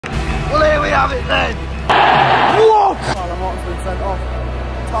have it then. What? Tyler Morton's been sent off.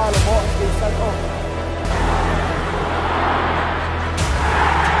 Tyler Morton's been sent off.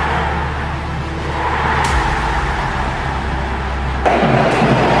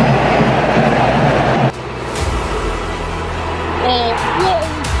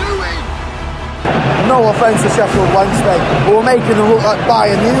 No offence to Sheffield Wednesday, but we're making them look like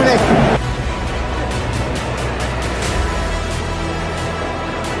Bayern Munich.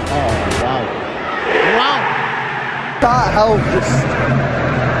 Oh, wow. Wow. Can't help just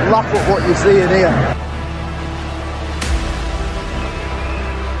laugh at what you're seeing here.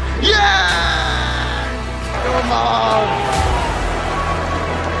 Yeah! Come on!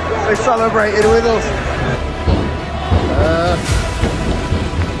 They celebrated with us.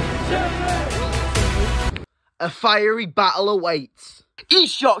 A fiery battle awaits.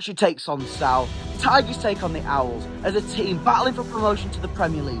 East Yorkshire takes on South. Tigers take on the Owls as a team battling for promotion to the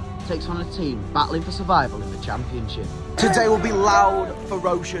Premier League takes on a team battling for survival in the Championship. Today will be loud,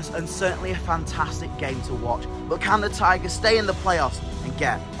 ferocious and certainly a fantastic game to watch. But can the Tigers stay in the playoffs and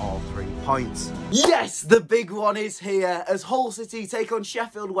get all 3 points? Yes, the big one is here as Hull City take on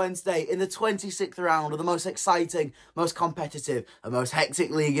Sheffield Wednesday in the 26th round of the most exciting, most competitive and most hectic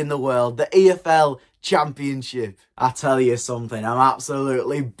league in the world, the EFL Championship. I tell you something, I'm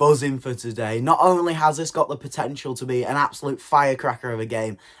absolutely buzzing for today. Not only has this got the potential to be an absolute firecracker of a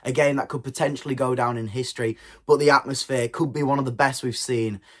game that could potentially go down in history, but the atmosphere could be one of the best we've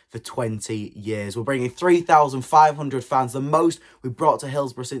seen for 20 years. We're bringing 3,500 fans, the most we've brought to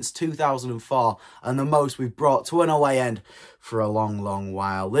Hillsborough since 2004, and the most we've brought to an away end for a long, long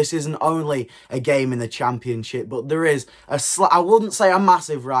while. This isn't only a game in the Championship, but there is I wouldn't say a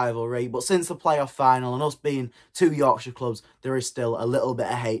massive rivalry, but since the playoff final and us being two Yorkshire clubs, there is still a little bit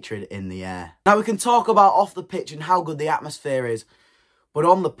of hatred in the air. Now, we can talk about off the pitch and how good the atmosphere is, but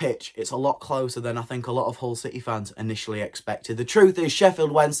on the pitch, it's a lot closer than I think a lot of Hull City fans initially expected. The truth is,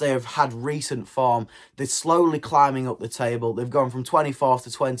 Sheffield Wednesday have had recent form. They're slowly climbing up the table. They've gone from 24th to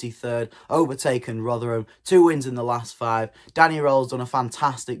 23rd, overtaken Rotherham, 2 wins in the last 5. Danny Roll's done a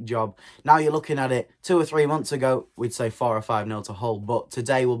fantastic job. Now you're looking at it, 2 or 3 months ago, we'd say 4 or 5-0 to Hull, but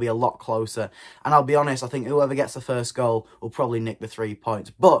today will be a lot closer. And I'll be honest, I think whoever gets the first goal will probably nick the 3 points.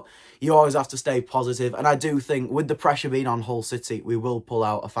 But you always have to stay positive, and I do think with the pressure being on Hull City, we will pull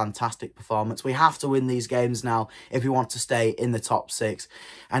out a fantastic performance. We have to win these games now if we want to stay in the top 6,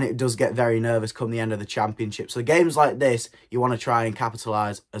 and it does get very nervous come the end of the Championship. So games like this, you want to try and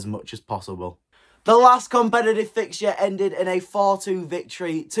capitalise as much as possible. The last competitive fixture ended in a 4-2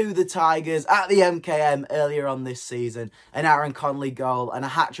 victory to the Tigers at the MKM earlier on this season. An Aaron Conley goal and a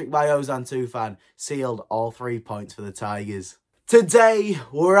hat-trick by Ozan Tufan sealed all 3 points for the Tigers. Today,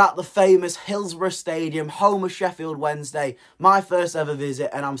 we're at the famous Hillsborough Stadium, home of Sheffield Wednesday. My first ever visit,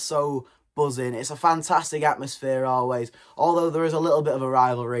 and I'm so buzzing. It's a fantastic atmosphere always. Although there is a little bit of a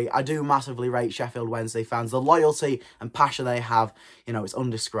rivalry, I do massively rate Sheffield Wednesday fans. The loyalty and passion they have, you know, it's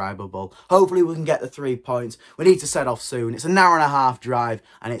undescribable. Hopefully we can get the 3 points. We need to set off soon. It's an hour-and-a-half drive,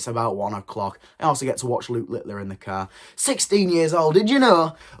 and it's about 1 o'clock. I also get to watch Luke Littler in the car. 16 years old, did you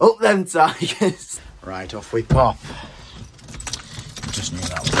know? Up them Tigers. Right, off we pop. Just knew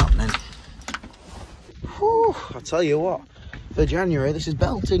that was happening. Whew, I tell you what, for January, this is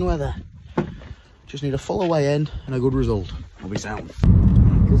belting weather. Just need a full away end and a good result. I'll be sound.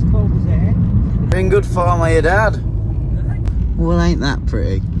 In good form, are you, Dad? Well, ain't that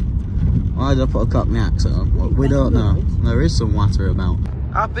pretty? Why did I put a Cockney accent on? Well, we don't know. There is some water about.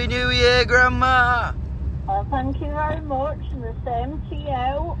 Happy New Year, Grandma! Oh, thank you very much, and the same to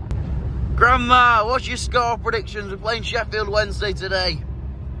you. Grandma, what's your score predictions? We're playing Sheffield Wednesday today.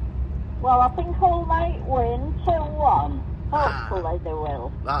 Well, I think Hull might win 2-1. Hopefully they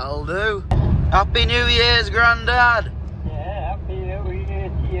will. That'll do. Happy New Year's, Grandad. Yeah, Happy New Year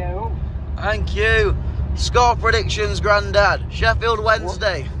to you. Thank you. Score predictions, Grandad. Sheffield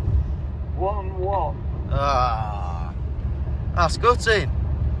Wednesday. 1-1. Ah, that's gutting.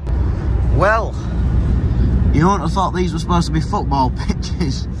 Well, you wouldn't have thought these were supposed to be football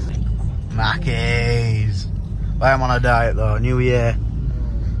pitches. Mackies. But I'm on a diet though, New Year.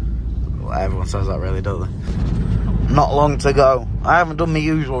 Well, everyone says that really, don't they? Not long to go. I haven't done my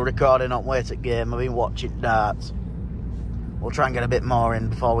usual recording on Wait at Game. I've been watching darts. We'll try and get a bit more in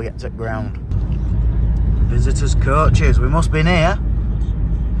before we get to the ground. Visitors coaches, we must be near.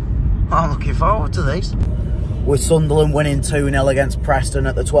 I'm looking forward to this. With Sunderland winning 2-0 against Preston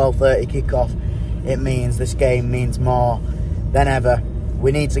at the 12:30 kickoff, it means this game means more than ever.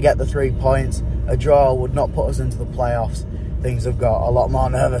 We need to get the 3 points. A draw would not put us into the playoffs. Things have got a lot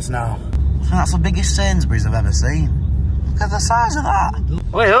more nervous now. I think that's the biggest Sainsbury's I've ever seen. Look at the size of that.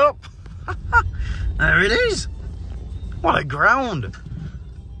 Way up. there it is. What a ground.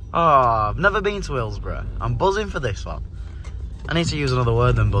 Oh, I've never been to Hillsborough. I'm buzzing for this one. I need to use another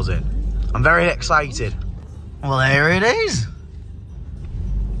word than buzzing. I'm very excited. Well, there it is.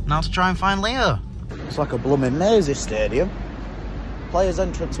 Now to try and find Leo. It's like a blooming maze, this stadium. Players'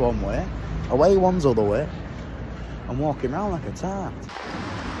 entrance one way, away one's other way, and walking around like a tart.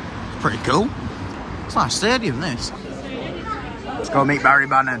 Pretty cool. It's a nice stadium, this. Let's go meet Barry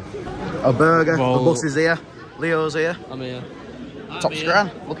Bannon. A burger, the bus is here, Leo's here. I'm here. Top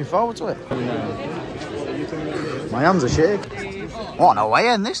strand, looking forward to it. My hands are shaking. What an away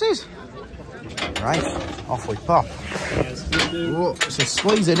end this is. Right, off we pop. Whoa, it's a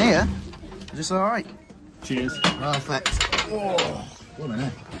squeeze in here. Is this alright? Cheers. Perfect. Whoa, what a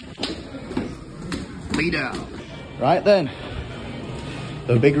minute. Leader. Right then,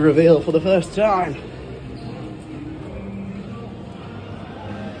 the big reveal for the first time.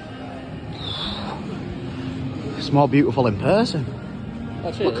 It's more beautiful in person. Oh,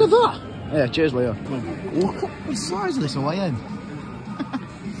 Look at that. Yeah, cheers, Leo. Look at the size of this away end.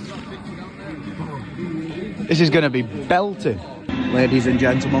 This is going to be belting. Ladies and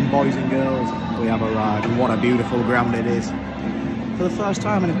gentlemen, boys and girls, we have arrived, and what a beautiful ground it is. For the first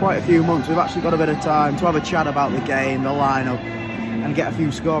time in quite a few months, we've actually got a bit of time to have a chat about the game, the lineup, and get a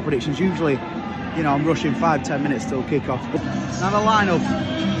few score predictions. Usually, you know, I'm rushing 5-10 minutes till kick-off. Now the lineup,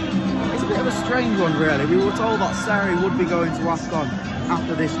 it's a bit of a strange one, really. We were told that Sari would be going to AFCON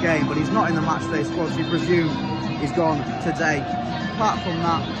after this game, but he's not in the matchday squad, so we presume he's gone today. Apart from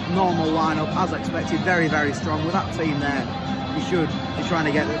that, normal lineup, as expected, very, very strong. With that team there, we should be trying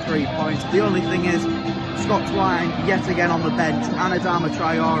to get the 3 points. The only thing is, Scott Twine, yet again on the bench, and Adama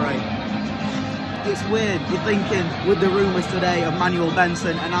Traore. It's weird, you're thinking, with the rumours today of Manuel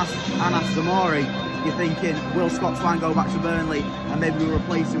Benson and Anas Zamori, you're thinking, will Scott Twine go back to Burnley and maybe we'll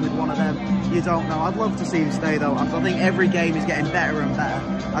replace him with one of them? You don't know. I'd love to see him stay though. I think every game is getting better and better.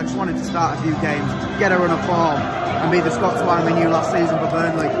 I just wanted to start a few games, get a run of form, and be the Scott Twine we knew last season for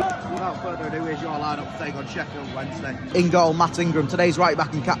Burnley. Without further ado, here's your lineup to take on Sheffield Wednesday. In goal, Matt Ingram. Today's right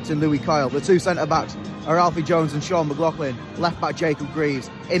back and captain, Louis Coyle. The two centre backs are Alfie Jones and Sean McLaughlin. Left back, Jacob Greaves.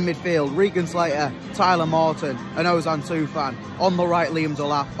 In midfield, Regan Slater, Tyler Morton, and Ozan Tufan. On the right, Liam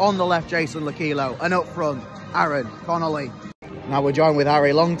Delap. On the left, Jason Lakilo. And up front, Aaron Connolly. Now we're joined with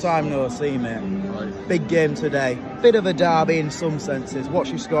Harry. Long time no see, mate. Right. Big game today. Bit of a derby in some senses. What's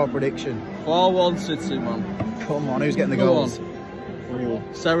your score prediction? 4-1 City, man. Come on, who's getting the goals?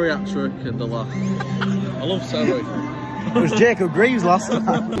 Sari hat-trick and the last. I love Sari. It was Jacob Greaves last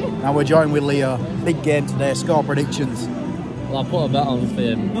time. Now we're joined with Leo. Big game today. Score predictions. Well, I put a bet on for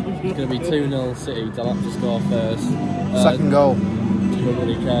him. It's going to be 2-0 City. They'll have to score first. Second goal.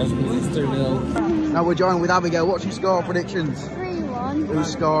 Nobody cares because it's 2-0. Now we're joined with Abigail. What's your score predictions? 3-1.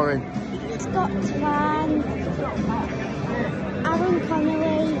 Who's scoring? Scott Twine, Aaron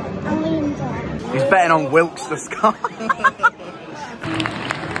Connolly, and Liam Delap. He's betting on Wilkes to score.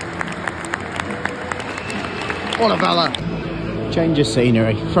 What a fella. Change of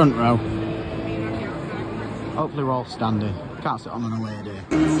scenery. Front row. Hopefully we're all standing. Can't sit on an away day.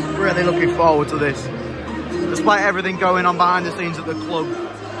 Really looking forward to this. Despite everything going on behind the scenes at the club,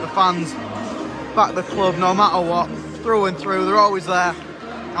 the fans back the club no matter what, through and through, they're always there.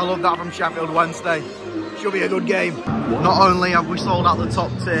 I love that from Sheffield Wednesday. Should be a good game. Not only have we sold out the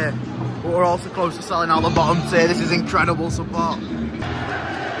top tier, but we're also close to selling out the bottom tier. This is incredible support.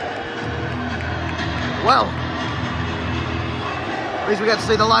 Well, at least we get to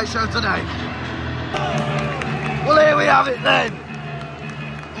see the light show today. Well, here we have it then.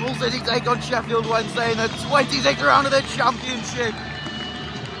 Hull City take on Sheffield Wednesday in the 26th round of the Championship.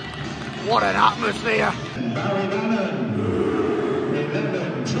 What an atmosphere.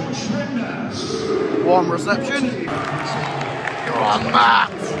 Warm reception. Go on,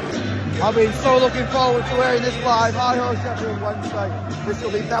 Matt. I've been so looking forward to hearing this live. I hope Sheffield Wednesday. This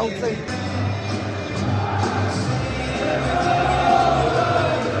will be belting.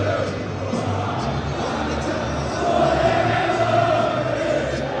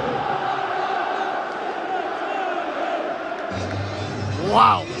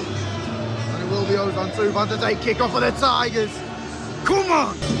 Wow. And it will be Ozan Tufan to take kick off for the Tigers. Come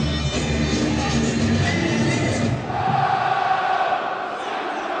on.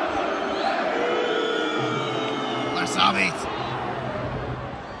 Let's have it.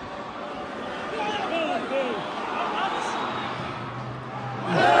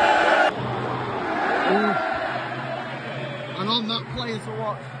 And on that player to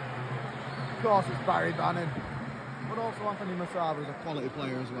watch, of course, it's Barry Bannon. But also Anthony Masaba is a quality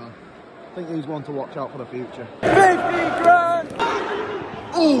player as well. I think he's one to watch out for the future. 50 grand!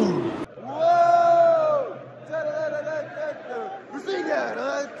 Ooh! Whoa!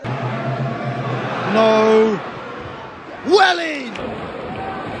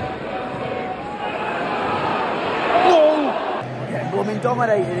 blooming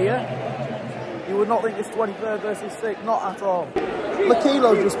dominated here. You would not think it's 23rd versus 6th, not at all.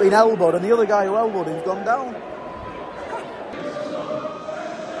 Lakilo's just been elbowed, and the other guy who elbowed him's gone down.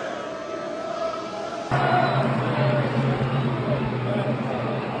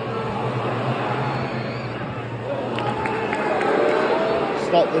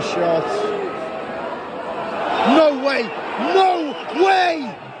 Stop the shot. No way! No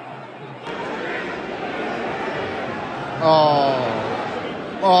way! Oh.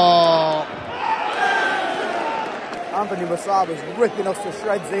 Anthony Masaba's ripping us to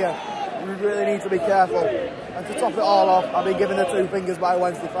shreds here. We really need to be careful. And to top it all off, I've been given the 2 fingers by a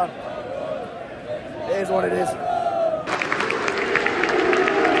Wednesday fan. It is what it is.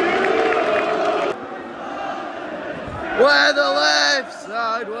 We're the left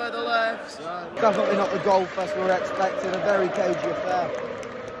side, we're the left side. Definitely not the goal fest we were expecting, a very cagey affair.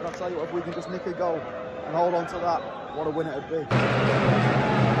 But I'll tell you what, if we can just nick a goal and hold on to that, what a win it'd be.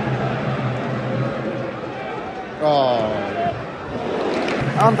 Oh.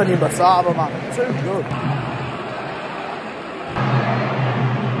 Anthony Basaba, man, too good.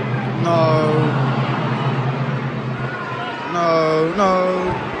 No.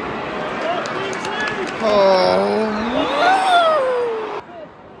 Oh.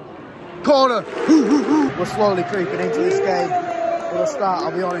 Corner. We're slowly creeping into this game. For the start,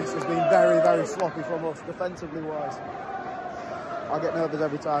 I'll be honest, has been very, very sloppy from us, defensively wise. I get nervous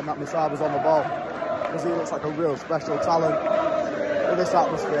every time that Misaba's on the ball, because he looks like a real special talent. With this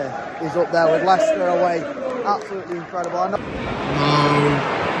atmosphere, he's up there with Leicester away. Absolutely incredible. I know.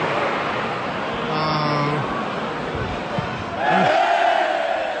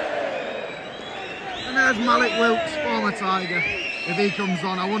 And there's Malik Wilkes, former Tiger. If he comes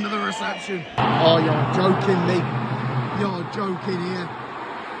on, I wonder the reception. Oh, you're joking me. You're joking here.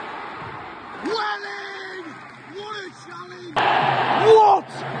 Welling! What a challenge! What?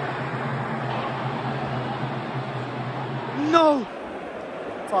 No!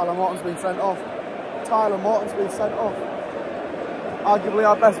 Tyler Morton's been sent off. Tyler Morton's been sent off. Arguably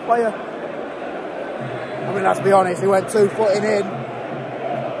our best player. I mean, let's be honest, he went 2-footing in.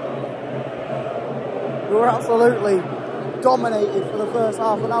 We were absolutely dominated for the first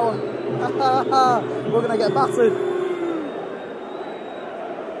half an hour. We're going to get battered.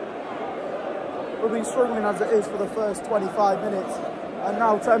 We've been struggling as it is for the first 25 minutes. And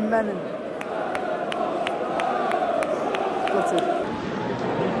now 10 men in. Gutted.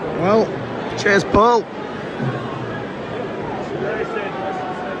 Well, cheers, Paul.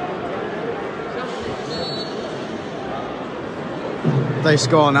 If they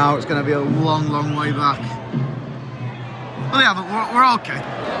score now, it's going to be a long, long way back. Well, yeah, but we're okay.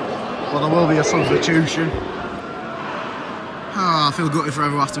 Well, there will be a substitution. Oh, I feel gutted for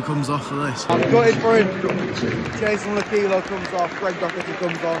whoever after comes off for this. I'm gutted for him. Jason Lakilo comes off, Greg Doherty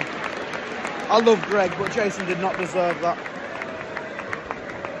comes on. I love Greg, but Jason did not deserve that.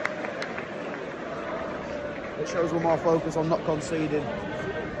 It shows we're more focused on not conceding.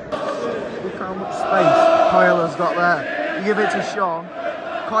 Look how much space Coyle has got there. You give it to Sean,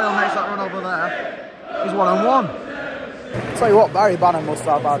 Coyle makes that run over there. He's 1-on-1. Tell you what, Barry Bannon must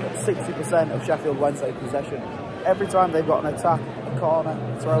have had 60% of Sheffield Wednesday possession. Every time they've got an attack, a corner,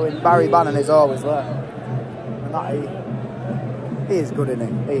 a throw in, Barry Bannon is always there. And that he is good,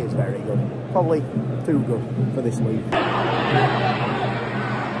 isn't he? He is very good. Probably too good for this league.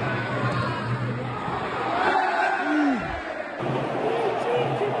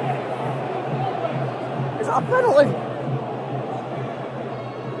 Is that a penalty?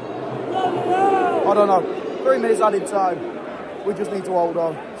 I don't know. 3 minutes added time. We just need to hold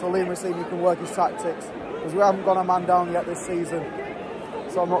on so Liam Rossini can work his tactics, because we haven't gone a man down yet this season.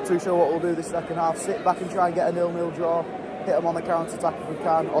 So I'm not too sure what we'll do this second half. Sit back and try and get a 0-0 draw, hit them on the counter-attack if we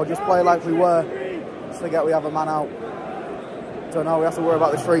can, or just play like we were, just forget we have a man out. Don't know, we have to worry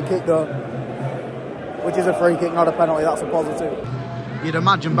about this free kick though, which is a free kick, not a penalty. That's a positive. You'd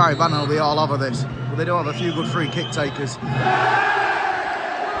imagine Barry Bannon will be all over this, but they do have a few good free kick takers.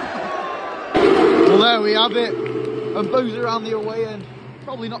 Well, there we have it. And boos around the away end.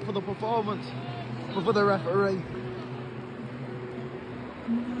 Probably not for the performance, but for the referee.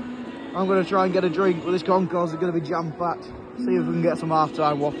 I'm going to try and get a drink, but this concourse is going to be jam-packed. See if we can get some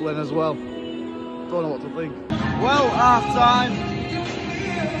half-time waffling as well. Don't know what to think. Well, half-time.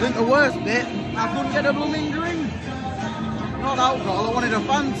 I think the worst bit, I couldn't get a blooming drink. Not alcohol, I wanted a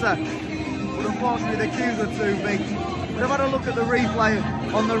Fanta. But unfortunately the queues are too big. But I've had a look at the replay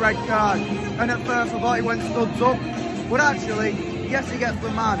on the red card, and at first I thought he went studs up, but actually, yes, he gets the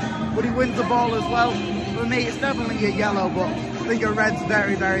man, but he wins the ball as well. For me, it's definitely a yellow, but think a red's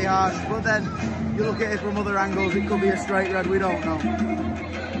very, very harsh, but then you look at it from other angles, it could be a straight red, we don't know.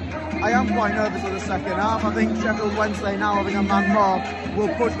 I am quite nervous for the second half. I think Sheffield Wednesday, now having a man more,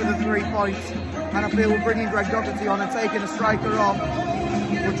 will push for the 3 points. And I feel we're bringing Greg Doherty on and taking a striker off.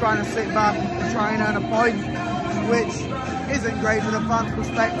 We're trying to sit back and try and earn a point, which isn't great from the fans'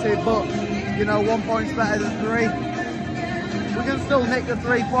 perspective, but, you know, 1 point's better than 3. We can still nick the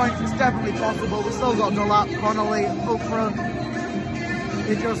 3 points, it's definitely possible. We've still got Delap, Connolly up front.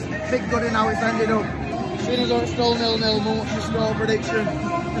 It's just a bit good in how it's ended up. Soon as it's still 0-0, but what's your score prediction? 1-0.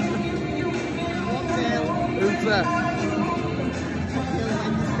 Who's there?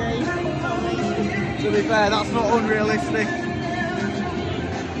 To be fair, that's not unrealistic.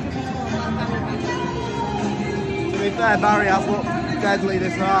 To be fair, Barry has looked deadly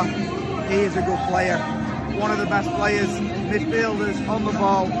this half. He is a good player. One of the best players, midfielders on the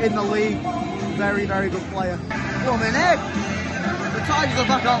ball in the league. Very, very good player. Blooming egg! The Tigers are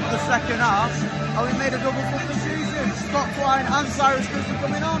back out for the second half, and we made a double substitution. Scott Twine and Cyrus Crystal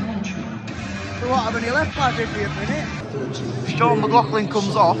coming on. So what, have any left by 50th minute? Sean McLaughlin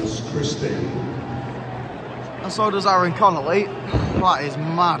comes off. And so does Aaron Connolly. That is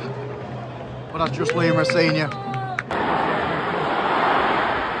mad. But that's just Liam Senior.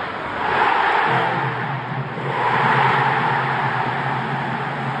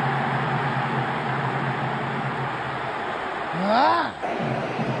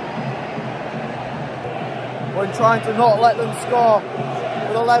 When trying to not let them score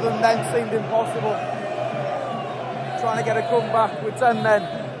with 11 men seemed impossible. Trying to get a comeback with 10 men.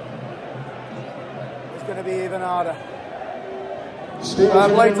 It's going to be even harder.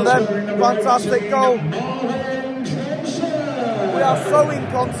 Play to them. Fantastic goal. We are so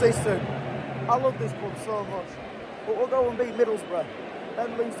inconsistent. I love this club so much. But we'll go and beat Middlesbrough,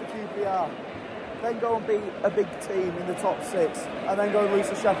 then lose to QPR, then go and beat a big team in the top 6, and then go and lose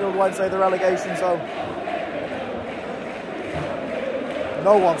to Sheffield Wednesday, the relegation zone.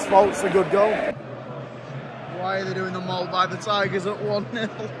 No one's fault, it's a good goal. Why are they doing the mould by the Tigers at 1-0?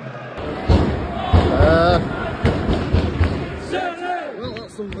 Well,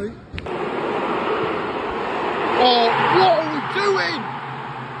 that's something. Oh, what are we doing?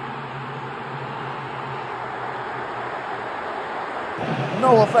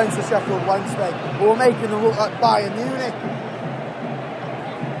 No offence to Sheffield Wednesday, but we're making them look like Bayern Munich.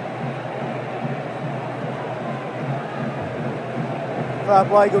 Fair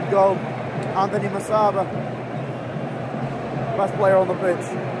play, good goal. Anthony Masaba. Best player on the pitch.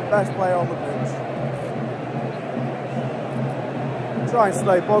 Best player on the pitch. Try and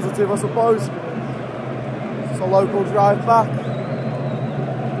stay positive, I suppose. It's a local drive back.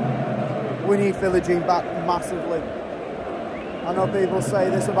 We need Philogene back massively. I know people say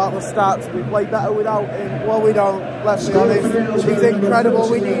this about the stats, we play better without him. Well, we don't, let's be honest. He's incredible,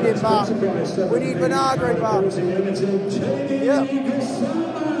 we need him back. We need Vinagre back. Yeah.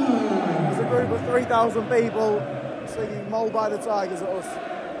 There's a group of 3,000 people singing "Mould by the Tigers" at us.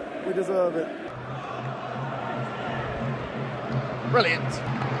 We deserve it. Brilliant.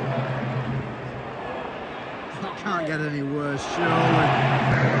 That can't get any worse, surely.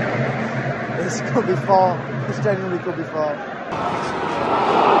 This could be 4. This genuinely could be 4.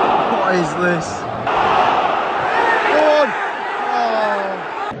 What is this? Oh.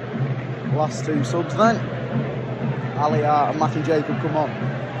 Last 2 subs then. Aliyah and Matthew Jacob come on.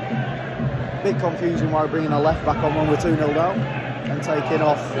 Bit confusing why we're bringing a left back on when we're 2-0 down and taking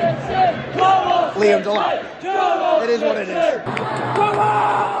off Liam Delap. It is what it is. Come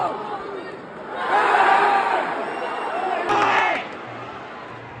on!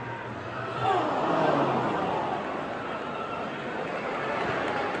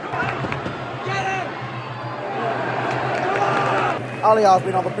 Aliyah's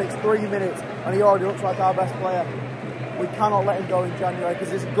been on the pitch 3 minutes and he already looks like our best player. We cannot let him go in January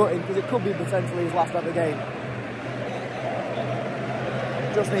because it's gutting, because it could be potentially his last ever game.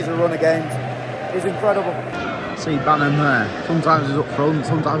 Just needs a run of games. He's incredible. See Banham there. Sometimes he's up front,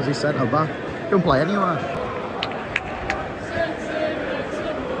 sometimes he's centre back. He can play anywhere.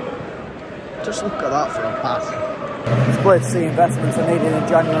 Just look at that for a pass. It's great to see investments are needed in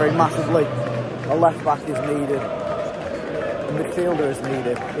January massively. A left back is needed. A midfielder is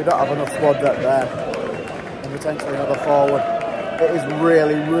needed. We don't have enough squad depth there. And potentially another forward. It is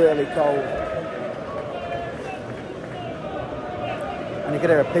really, really cold. And you can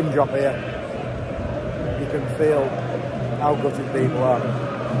hear a pin drop here. You can feel how gutted people are.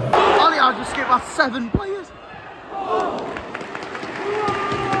 Ollie, I just skipped past 7 players.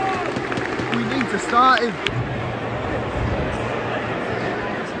 We need to start him.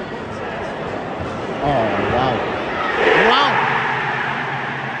 Oh, wow. Wow.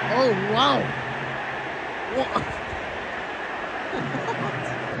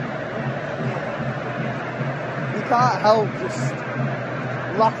 can't help just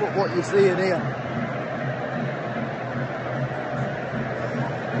laugh at what you see in here.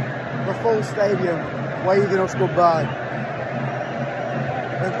 The full stadium waving us goodbye.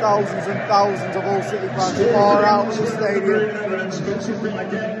 And thousands of Hull City fans pour out of the stadium.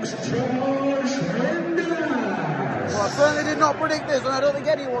 Well, I certainly did not predict this, and I don't think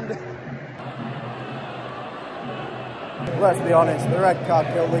anyone did. Let's be honest, the red card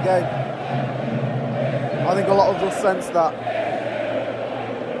killed the game. I think a lot of us sensed that.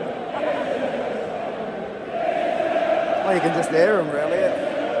 Well, you can just hear them, really.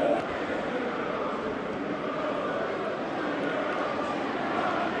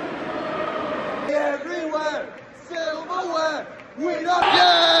 Everywhere, silverware, we don't.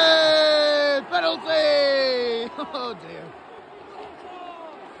 Yay! Penalty! Oh dear.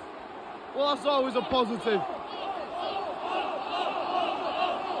 Well, that's always a positive.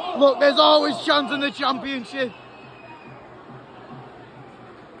 Look, there's always chance in the championship.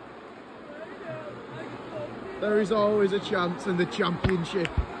 There is always a chance in the championship.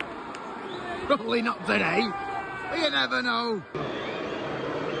 Probably not today, but you never know.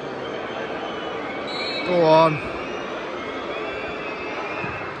 Go on.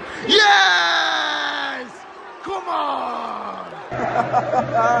 Yes! Come on!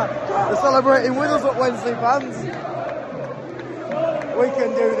 They're celebrating with us at Wednesday, fans. We can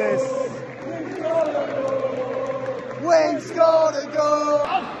do this. We've scored a goal!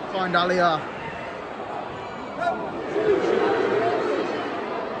 Find Aliyah.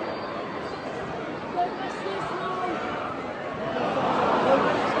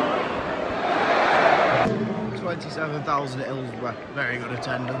 $27,000 at Hillsborough. Very good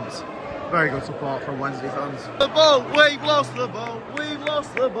attendance. Very good support from Wednesday fans. The ball! We've lost the ball! We've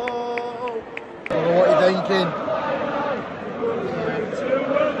lost the ball! I don't know what you're thinking.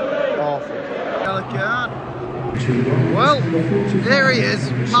 Awful. Yellow card. Well, here he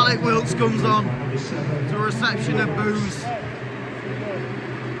is. Malik Wilkes comes on to a reception of booze.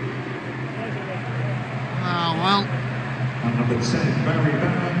 Oh well.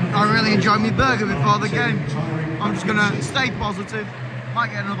 I really enjoyed my burger before the game. I'm just gonna stay positive.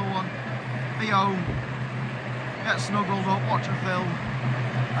 Might get another one. Be home. Get snuggled up, watch a film,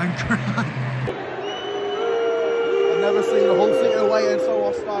 and cry. I've never seen a Hull City away and so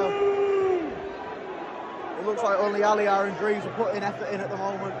hostile. It looks like only Aliyah and Greaves are putting effort in at the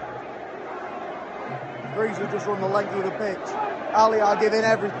moment. Greaves will just run the length of the pitch. Aliyah giving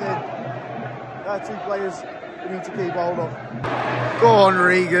everything. They're two players we need to keep hold of. Go on,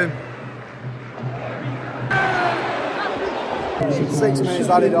 Regan. 6 minutes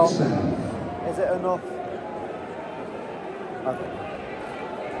added on. Is it enough? Okay.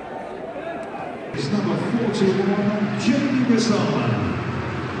 It's number 41, Jamie Masaba.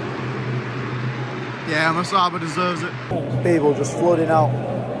 Yeah, Masaba deserves it. People just flooding out.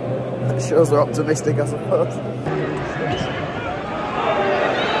 It shows they're optimistic, I suppose.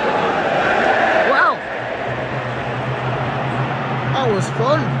 Wow! That was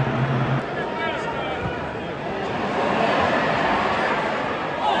fun.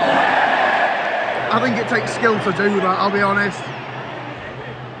 I think it takes skill to do that, I'll be honest.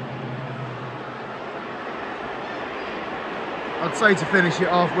 I'd say to finish it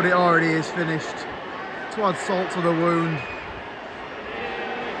off, but it already is finished. To add salt to the wound.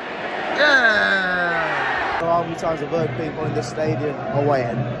 Yeah! How many times I've heard people in this stadium away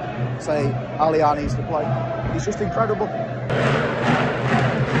and say Aliyah needs to play. He's just incredible.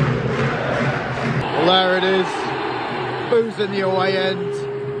 Well, there it is. Booze in the away end.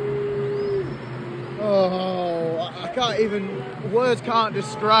 Oh, I can't even, words can't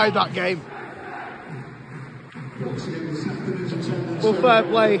describe that game. Well, fair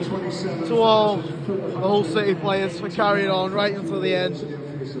play to all the Hull City players for carrying on right until the end.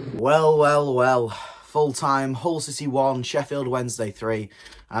 Well. Full-time, Hull City 1, Sheffield Wednesday 3.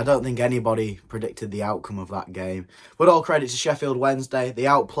 I don't think anybody predicted the outcome of that game. But all credit to Sheffield Wednesday. They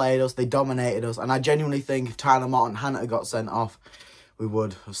outplayed us, they dominated us. And I genuinely think if Tyler Mott and Hannah got sent off, we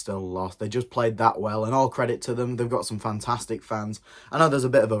would have still lost. They just played that well, and all credit to them. They've got some fantastic fans. I know there's a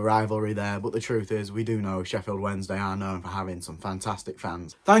bit of a rivalry there, but the truth is we do know Sheffield Wednesday are known for having some fantastic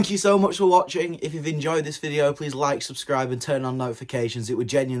fans. Thank you so much for watching. If you've enjoyed this video, please like, subscribe and turn on notifications. It would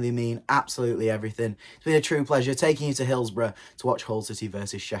genuinely mean absolutely everything. It's been a true pleasure taking you to Hillsborough to watch Hull City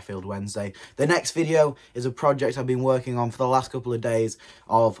versus Sheffield Wednesday. The next video is a project I've been working on for the last couple of days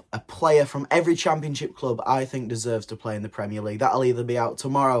of a player from every championship club I think deserves to play in the Premier League. That'll either be out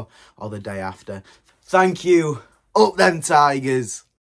tomorrow or the day after. Thank you. Up them Tigers.